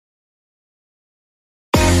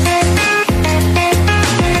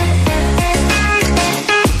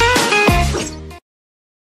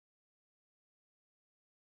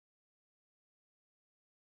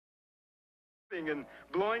crashing and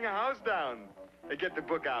blowing a house down. Get the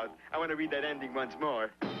book out. I want to read that ending once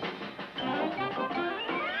more.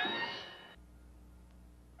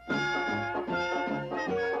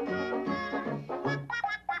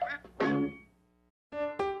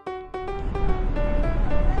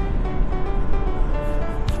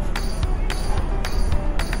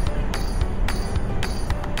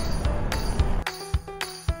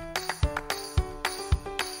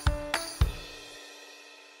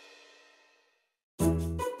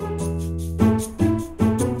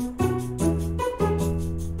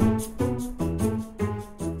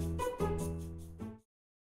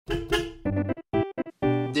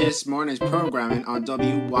 This morning's programming on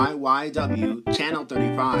WYYW Channel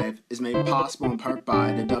 35 is made possible in part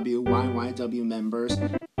by the WYYW members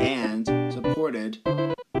and supported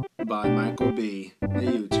by Michael B., a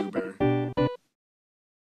YouTuber.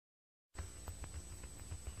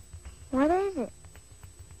 What is it?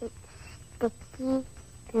 It's sticky.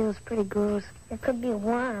 Feels pretty gross. It could be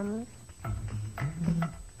worms.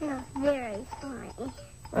 Feels very slimy.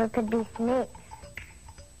 Or it could be snakes.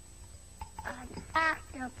 An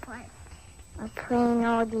octopus. A plain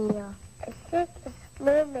old eel. It's just a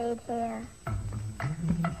mermaid hair.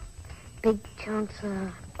 Big chunks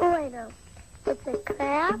of oil. It's a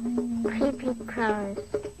crab. Creepy crawlers.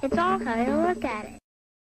 It's all how you look at it.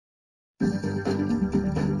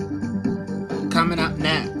 Coming up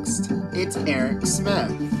next, it's Eric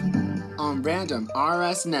Smith on Random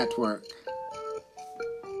RS Network.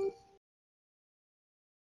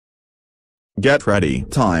 Get ready.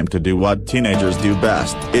 Time to do what teenagers do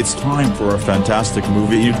best. It's time for a fantastic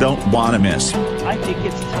movie you don't want to miss. I think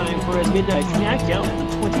it's time for a midnight snack down at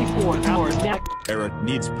the 24-hour snack. Eric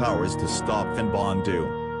needs powers to stop Finbondu.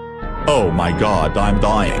 Oh my god, I'm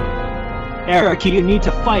dying. Eric, you need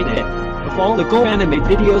to fight it. Of all the Go Anime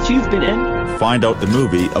videos you've been in, find out the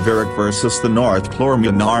movie of Eric versus the North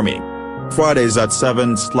Korean Army. Fridays at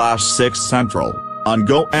 7/6 Central on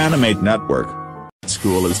Go Animate Network.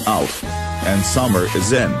 School is out. And summer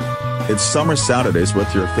is in. It's Summer Saturdays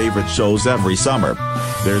with your favorite shows every summer.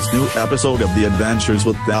 There's new episode of The Adventures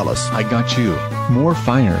with Dallas. I Got You. More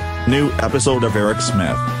fire. New episode of Eric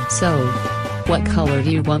Smith. So, what color do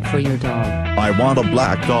you want for your dog? I want a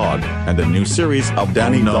black dog. And a new series of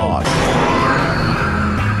Danny Dog.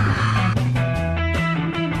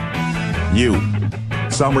 You.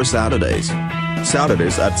 Summer Saturdays.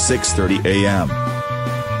 Saturdays at 6:30 a.m.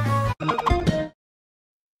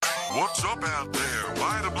 What's up out there?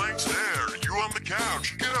 Why the blank stare? You on the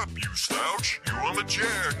couch, get up, you slouch. You on the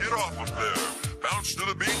chair, get off of there. Bounce to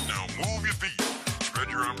the beat, now move your feet. Spread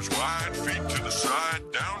your arms wide, feet to the side,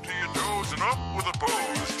 down to your toes and up with a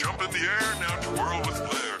pose. Jump in the air, now twirl with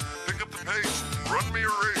flair. Pick up the pace, run me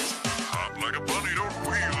a race. Hop like a bunny, don't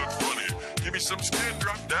wheel it funny. Give me some skin,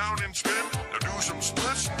 drop down and spin. Now do some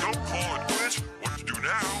splits, don't call it quits. What to do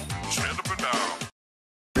now? Stand up and bow.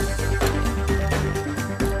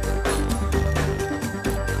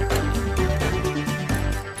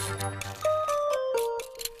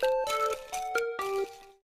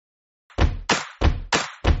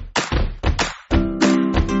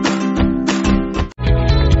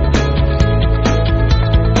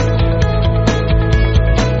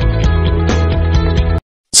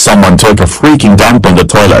 Someone took a freaking dump in the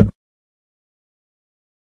toilet.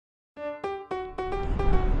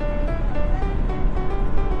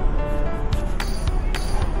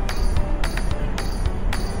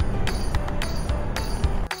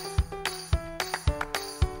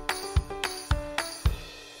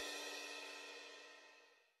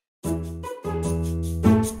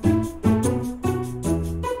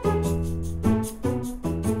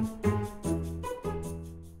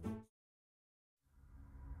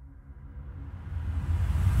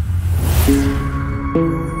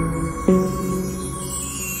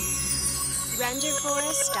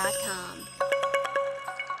 RenderChorus.com.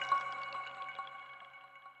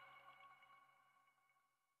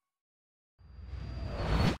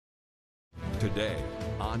 Today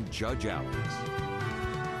on Judge Alex.